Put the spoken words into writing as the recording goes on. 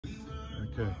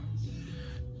Okay.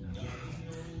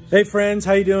 Hey friends,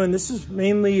 how you doing? This is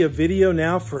mainly a video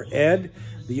now for Ed,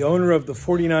 the owner of the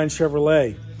 49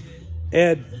 Chevrolet.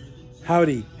 Ed,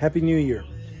 howdy, Happy New Year.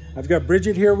 I've got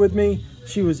Bridget here with me.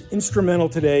 She was instrumental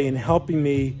today in helping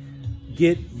me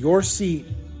get your seat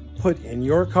put in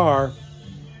your car.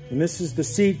 And this is the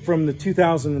seat from the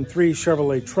 2003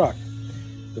 Chevrolet truck.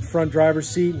 The front driver's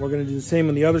seat. We're going to do the same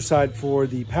on the other side for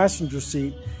the passenger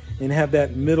seat and have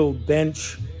that middle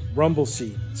bench rumble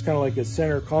seat. It's kind of like a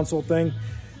center console thing.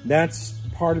 That's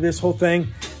part of this whole thing.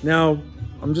 Now,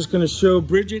 I'm just going to show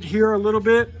Bridget here a little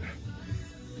bit.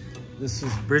 This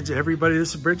is Bridget, everybody.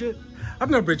 This is Bridget. I've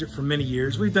known Bridget for many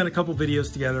years. We've done a couple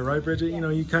videos together, right, Bridget? Yes.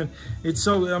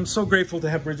 You know, I'm so grateful to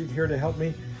have Bridget here to help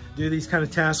me do these kind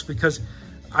of tasks because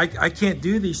I can't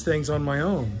do these things on my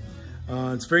own.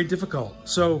 It's very difficult.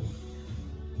 So,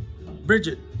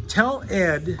 Bridget, tell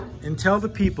Ed and tell the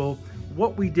people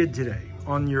what we did today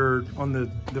on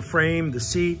the frame, the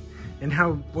seat, and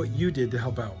what you did to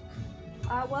help out.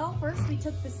 Well, first we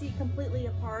took the seat completely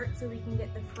apart so we can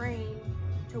get the frame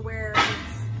to where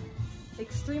it's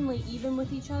extremely even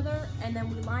with each other, and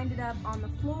then we lined it up on the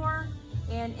floor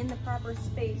and in the proper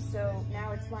space, so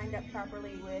now it's lined up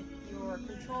properly with your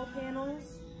control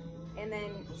panels, and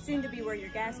then soon to be where your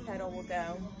gas pedal will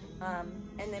go,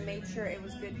 and then made sure it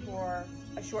was good for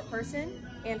a short person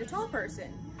and a tall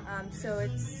person, so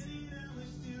it's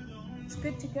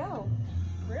good to go.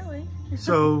 Really?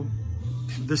 So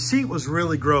the seat was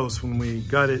really gross when we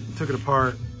got it and took it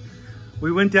apart.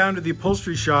 We went down to the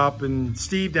upholstery shop and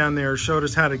Steve down there showed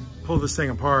us how to pull this thing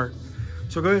apart.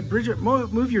 So go ahead, Bridget,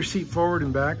 move your seat forward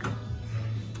and back.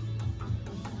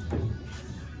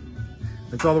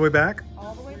 It's all the way back?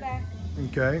 All the way back.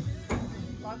 Okay.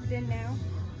 Locked in now.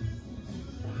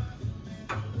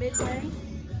 Midway.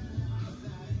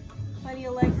 Plenty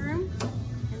of leg room.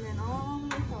 And then all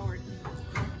the way forward.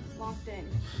 Locked in.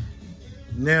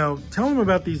 Now, tell them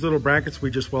about these little brackets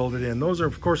we just welded in. Those are,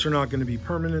 of course, are not going to be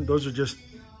permanent. Those are just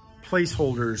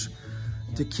placeholders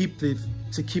to keep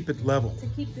it level. To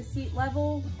keep the seat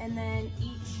level, and then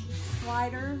each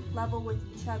slider level with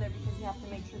each other, because you have to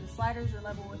make sure the sliders are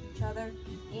level with each other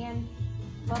and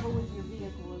level with your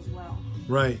vehicle as well.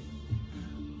 Right.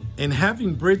 And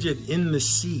having Bridget in the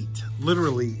seat,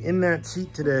 literally in that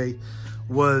seat today,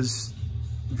 was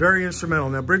very instrumental.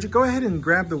 Now, Bridget, go ahead and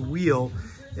grab the wheel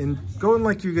and go in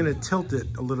like you're gonna tilt it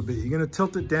a little bit. You're gonna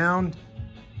tilt it down.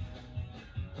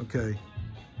 Okay.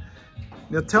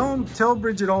 Now tell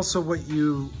Bridget also what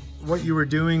you were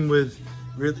doing with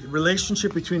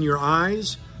relationship between your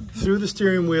eyes through the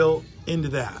steering wheel into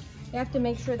that. You have to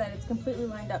make sure that it's completely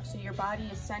lined up so your body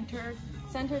is centered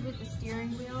with the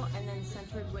steering wheel, and then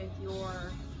centered with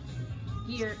your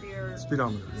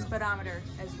speedometer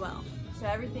as well. So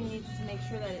everything needs to make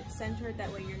sure that it's centered,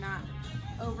 that way you're not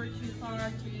over too far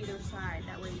to either side.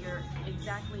 That way you're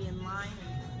exactly in line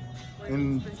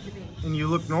and where it's supposed to be. And you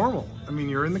look normal. I mean,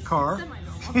 you're in the car.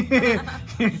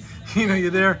 Semi-normal. You know,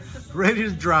 you're there ready to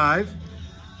drive.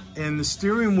 And the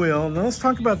steering wheel, now let's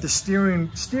talk about the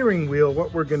steering wheel,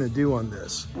 what we're gonna do on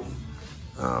this.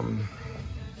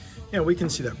 Yeah, we can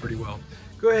see that pretty well.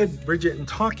 Go ahead, Bridget, and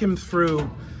talk him through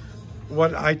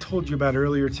what I told you about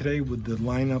earlier today with the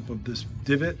lineup of this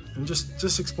divot, and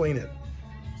just explain it.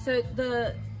 So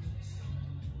the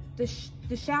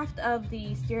shaft of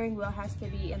the steering wheel has to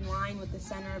be in line with the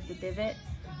center of the divot.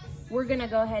 We're gonna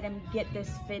go ahead and get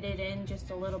this fitted in just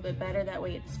a little bit better, that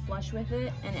way it's flush with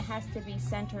it, and it has to be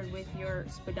centered with your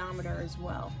speedometer as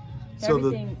well. So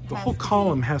the whole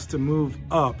column has to move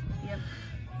up. Yep.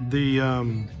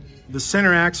 The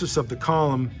center axis of the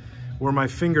column, where my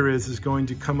finger is going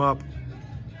to come up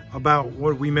about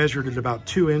what we measured at about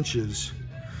 2 inches.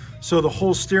 So the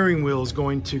whole steering wheel is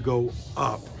going to go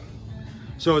up.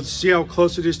 So see how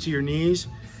close it is to your knees?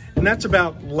 And that's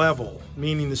about level,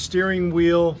 meaning the steering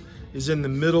wheel is in the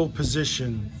middle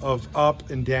position of up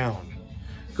and down.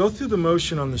 Go through the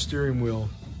motion on the steering wheel,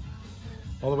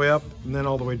 all the way up and then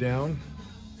all the way down.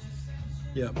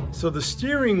 Yep. So the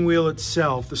steering wheel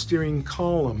itself, the steering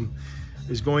column,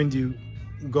 is going to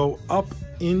go up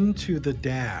into the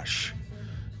dash,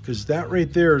 because that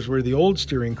right there is where the old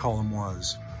steering column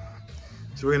was.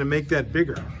 So we're going to make that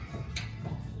bigger.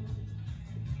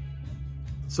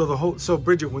 So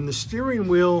Bridget, when the steering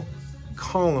wheel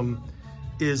column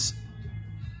is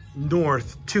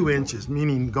north 2 inches,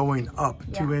 meaning going up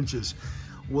 2 inches,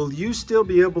 will you still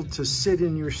be able to sit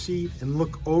in your seat and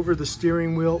look over the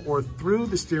steering wheel or through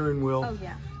the steering wheel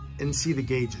and see the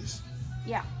gauges?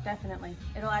 Yeah, definitely.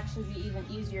 It'll actually be even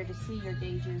easier to see your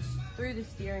gauges through the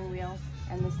steering wheel,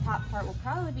 and this top part will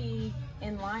probably be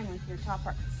in line with your top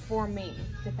part for me,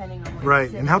 depending on where you're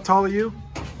sitting. And how tall are you?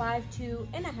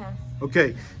 5'2.5".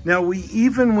 Okay, now we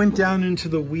even went down into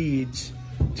the weeds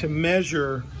to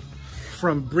measure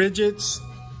from Bridget's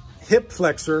hip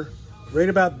flexor, right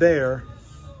about there,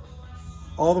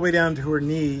 all the way down to her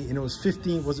knee, and it was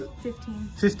 15, was it?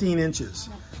 15. 15 inches.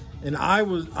 Yeah. And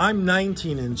I'm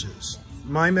 19 inches.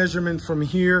 My measurement from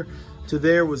here to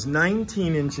there was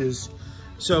 19 inches.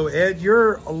 So Ed,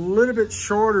 you're a little bit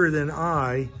shorter than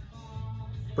I,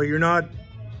 but you're not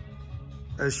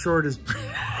as short as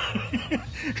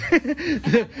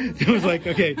it was like,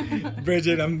 okay,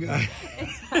 Bridget,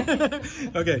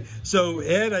 okay. So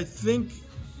Ed,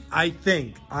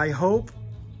 I hope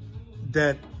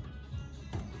that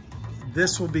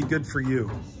this will be good for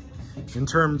you in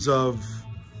terms of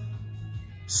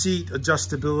seat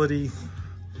adjustability.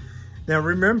 Now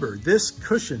remember, this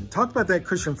cushion, talk about that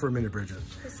cushion for a minute, Bridget.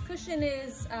 This cushion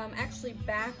is actually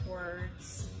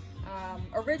backwards.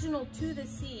 Original to the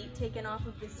seat, taken off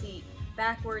of the seat,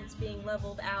 backwards being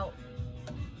leveled out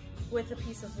with a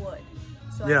piece of wood.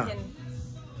 So yeah. I can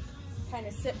kind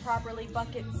of sit properly,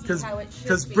 bucket, see how it should be.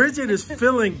 Because Bridget is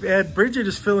filling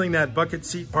that bucket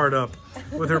seat part up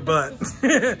with her butt.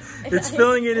 It's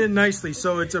filling it in nicely,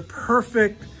 so it's a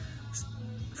perfect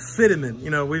fitment. You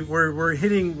know,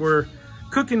 we're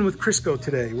cooking with Crisco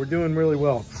today. We're doing really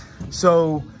well.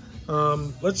 So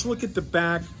let's look at the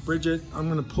back, Bridget. I'm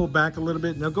gonna pull back a little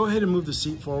bit. Now go ahead and move the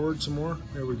seat forward some more.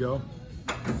 There we go.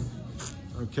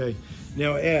 Okay,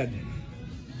 now Ed,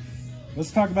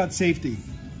 let's talk about safety.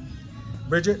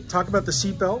 Bridget, talk about the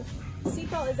seatbelt. The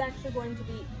seatbelt is actually going to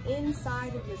be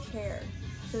inside of your chair.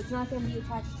 So it's not going to be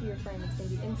attached to your frame. It's going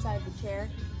to be inside the chair.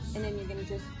 And then you're going to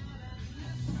just,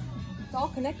 it's all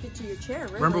connected to your chair,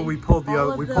 really. Remember we pulled it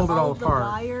all apart. All the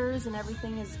wires and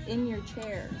everything is in your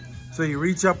chair. So you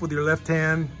reach up with your left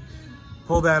hand,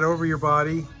 pull that over your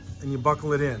body, and you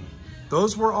buckle it in.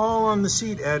 Those were all on the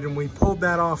seat, Ed, and we pulled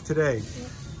that off today. Yep.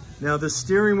 Now the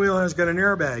steering wheel has got an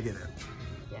airbag in it.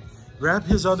 Grab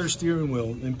his other steering wheel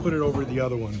and put it over the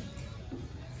other one.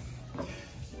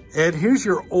 Ed, here's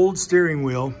your old steering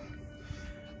wheel.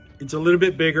 It's a little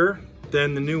bit bigger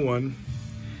than the new one,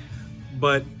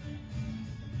 but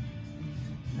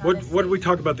what did we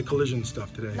talk about the collision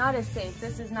stuff today? Not as safe.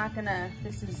 This is not gonna,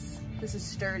 this is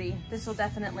sturdy. This will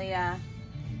definitely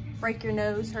break your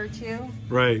nose, hurt you.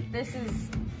 Right. This is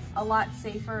a lot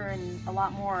safer and a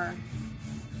lot more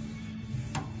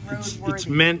roadworthy. It's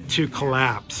meant to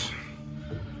collapse.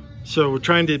 So we're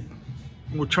trying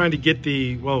to get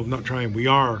the, well, not trying, we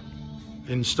are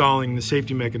installing the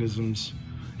safety mechanisms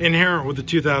inherent with the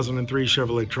 2003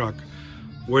 Chevrolet truck,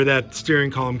 where that steering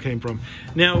column came from.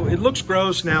 Now, it looks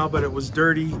gross now, but it was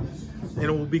dirty, and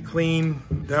it will be clean.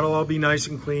 That'll all be nice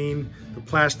and clean. The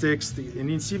plastics, and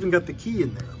it's even got the key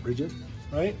in there, Bridget,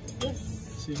 right? Yes.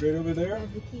 See right over there? I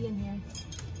have the key in here.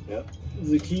 Yep, there's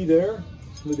the key there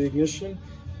with the ignition,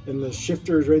 and the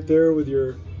shifter is right there with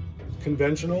your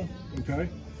conventional, okay?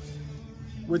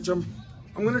 Which I'm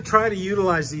gonna try to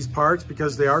utilize these parts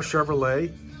because they are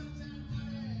Chevrolet,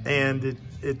 and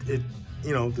it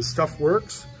you know, the stuff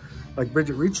works. Like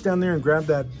Bridget, reach down there and grab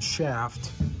that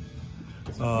shaft,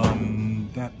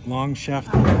 that long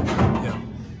shaft. Yeah,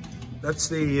 that's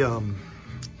the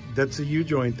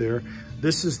U-joint there.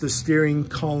 This is the steering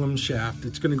column shaft.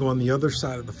 It's gonna go on the other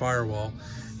side of the firewall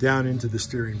down into the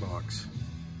steering box.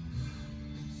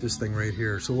 This thing right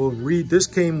here. So we'll read, this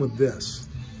came with this.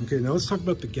 Okay, now let's talk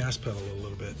about the gas pedal a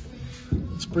little bit.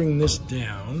 Let's bring this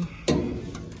down.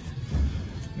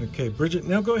 Okay, Bridget,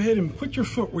 now go ahead and put your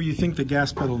foot where you think the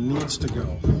gas pedal needs to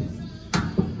go.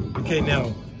 Okay,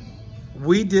 now,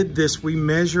 we did this, we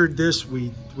measured this,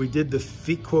 we did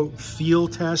the quote feel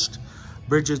test.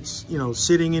 Bridget's, you know,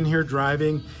 sitting in here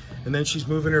driving, and then she's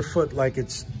moving her foot like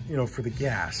it's, you know, for the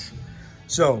gas.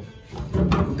 So,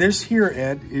 this here,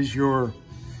 Ed, is your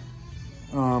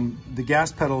the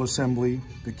gas pedal assembly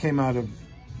that came out of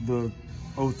the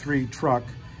 03 truck,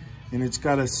 and it's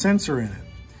got a sensor in it.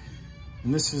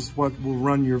 And this is what will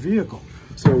run your vehicle.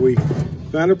 So we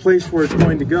found a place where it's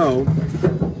going to go.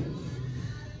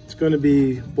 It's going to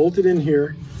be bolted in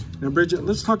here. Now, Bridget,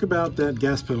 let's talk about that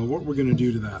gas pedal, what we're going to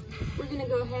do to that. We're going to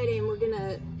go ahead and we're going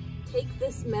to take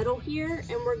this metal here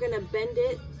and we're going to bend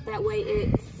it. That way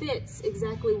it fits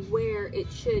exactly where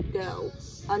it should go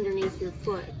underneath your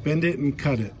foot. Bend it and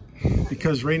cut it.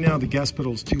 Because right now the gas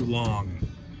pedal is too long.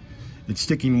 It's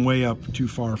sticking way up too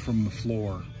far from the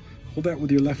floor. Hold that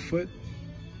with your left foot.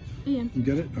 Yeah. You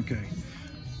got it? Okay.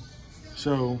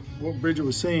 So what Bridget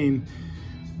was saying,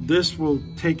 this will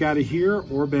take out of here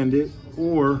or bend it,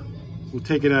 or we'll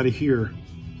take it out of here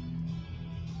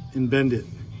and bend it.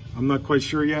 I'm not quite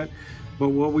sure yet, but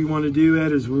what we want to do,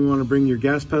 Ed, is we want to bring your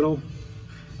gas pedal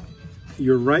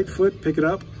your right foot, pick it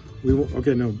up.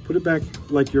 Okay, no, put it back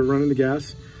like you're running the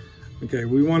gas. Okay,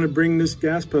 we want to bring this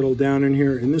gas pedal down in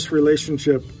here in this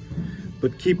relationship,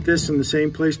 but keep this in the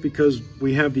same place because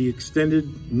we have the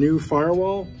extended new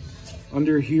firewall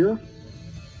under here.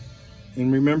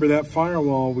 And remember that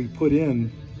firewall we put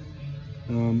in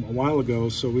a while ago,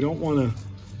 so we don't want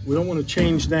to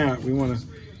change that. We want to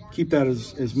keep that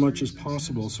as much as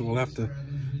possible. So we'll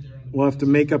have to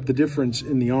make up the difference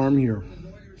in the arm here.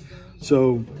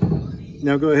 So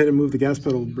now go ahead and move the gas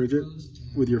pedal, Bridget,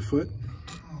 with your foot.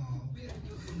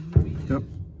 Yep.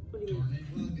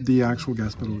 The actual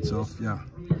gas pedal itself, yeah.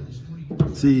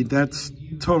 See, that's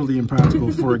totally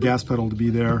impractical for a gas pedal to be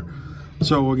there.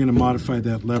 So we're gonna modify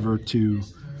that lever to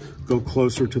go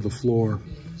closer to the floor.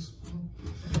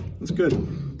 That's good.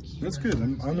 That's good.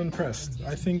 I'm impressed.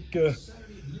 I think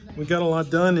we got a lot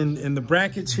done. And the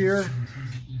brackets here,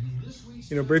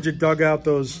 you know, Bridget dug out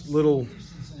these little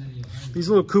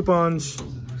coupons,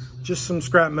 just some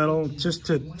scrap metal, just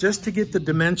to get the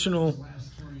dimensional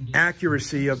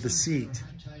accuracy of the seat.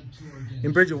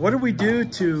 And Bridget, what do we do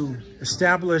to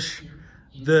establish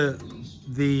the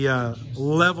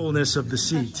levelness of the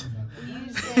seat?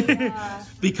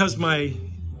 Because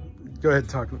go ahead,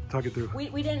 talk it through.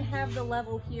 We didn't have the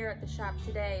level here at the shop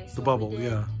today. So the bubble,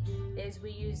 yeah. Is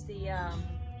we used the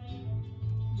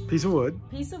piece of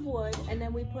wood, and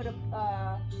then we put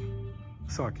a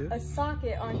socket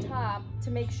on top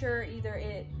to make sure either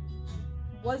it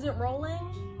wasn't rolling,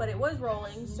 but it was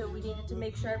rolling, so we needed to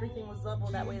make sure everything was level.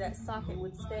 That way that socket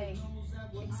would stay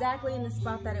exactly in the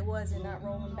spot that it was and not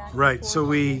rolling back. Right, so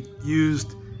we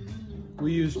used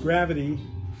gravity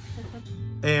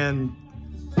and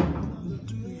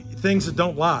things that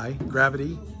don't lie,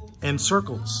 gravity and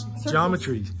circles.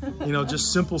 Geometry, you know,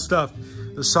 just simple stuff.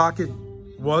 The socket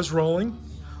was rolling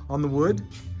on the wood.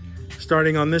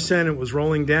 Starting on this end, it was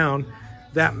rolling down.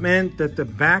 That meant that the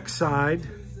back side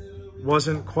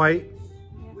wasn't quite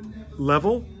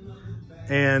level.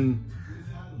 And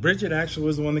Bridget actually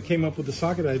was the one that came up with the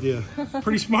socket idea.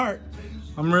 Pretty smart.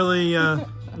 I'm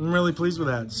really pleased with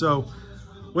that. So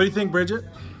what do you think, Bridget?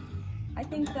 I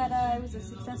think that it was a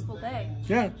successful day.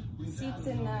 Yeah. Seat's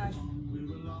in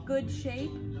good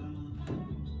shape,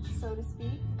 so to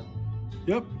speak.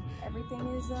 Yep. Everything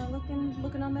is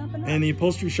looking on the up and up. And the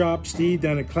upholstery shop, Steve,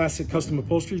 down at Classic Custom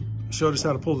Upholstery, showed us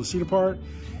how to pull the seat apart.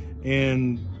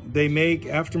 And they make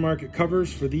aftermarket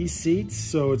covers for these seats,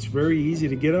 so it's very easy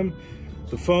to get them.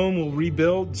 The foam will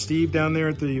rebuild. Steve down there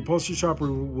at the upholstery shop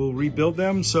will rebuild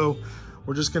them. So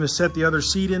we're just gonna set the other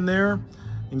seat in there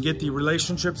and get the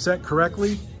relationship set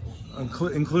correctly,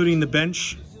 including the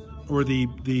bench or the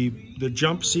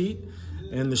jump seat,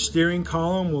 and the steering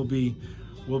column will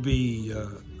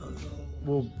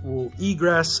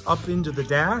egress up into the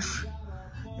dash,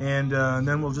 and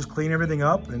then we'll just clean everything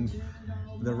up. And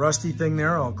the rusty thing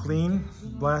there, I'll clean,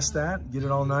 blast that, get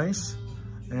it all nice.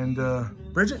 And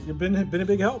Bridget, you've been a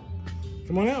big help.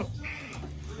 Come on out.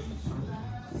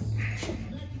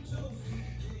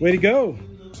 Way to go.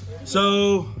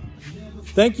 So,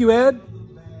 thank you, Ed.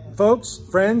 Folks,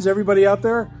 friends, everybody out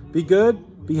there, be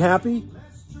good, be happy,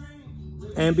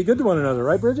 and be good to one another,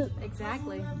 right, Bridget?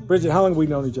 Exactly. Bridget, how long have we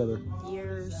known each other?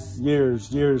 Years.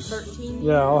 13 years.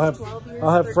 Yeah, I'll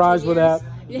have fries with that.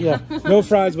 Yeah, no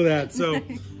fries with that. So,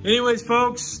 anyways,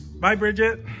 folks, bye,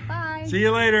 Bridget. Bye. See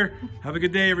you later. Have a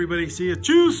good day, everybody. See you.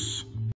 Tschüss.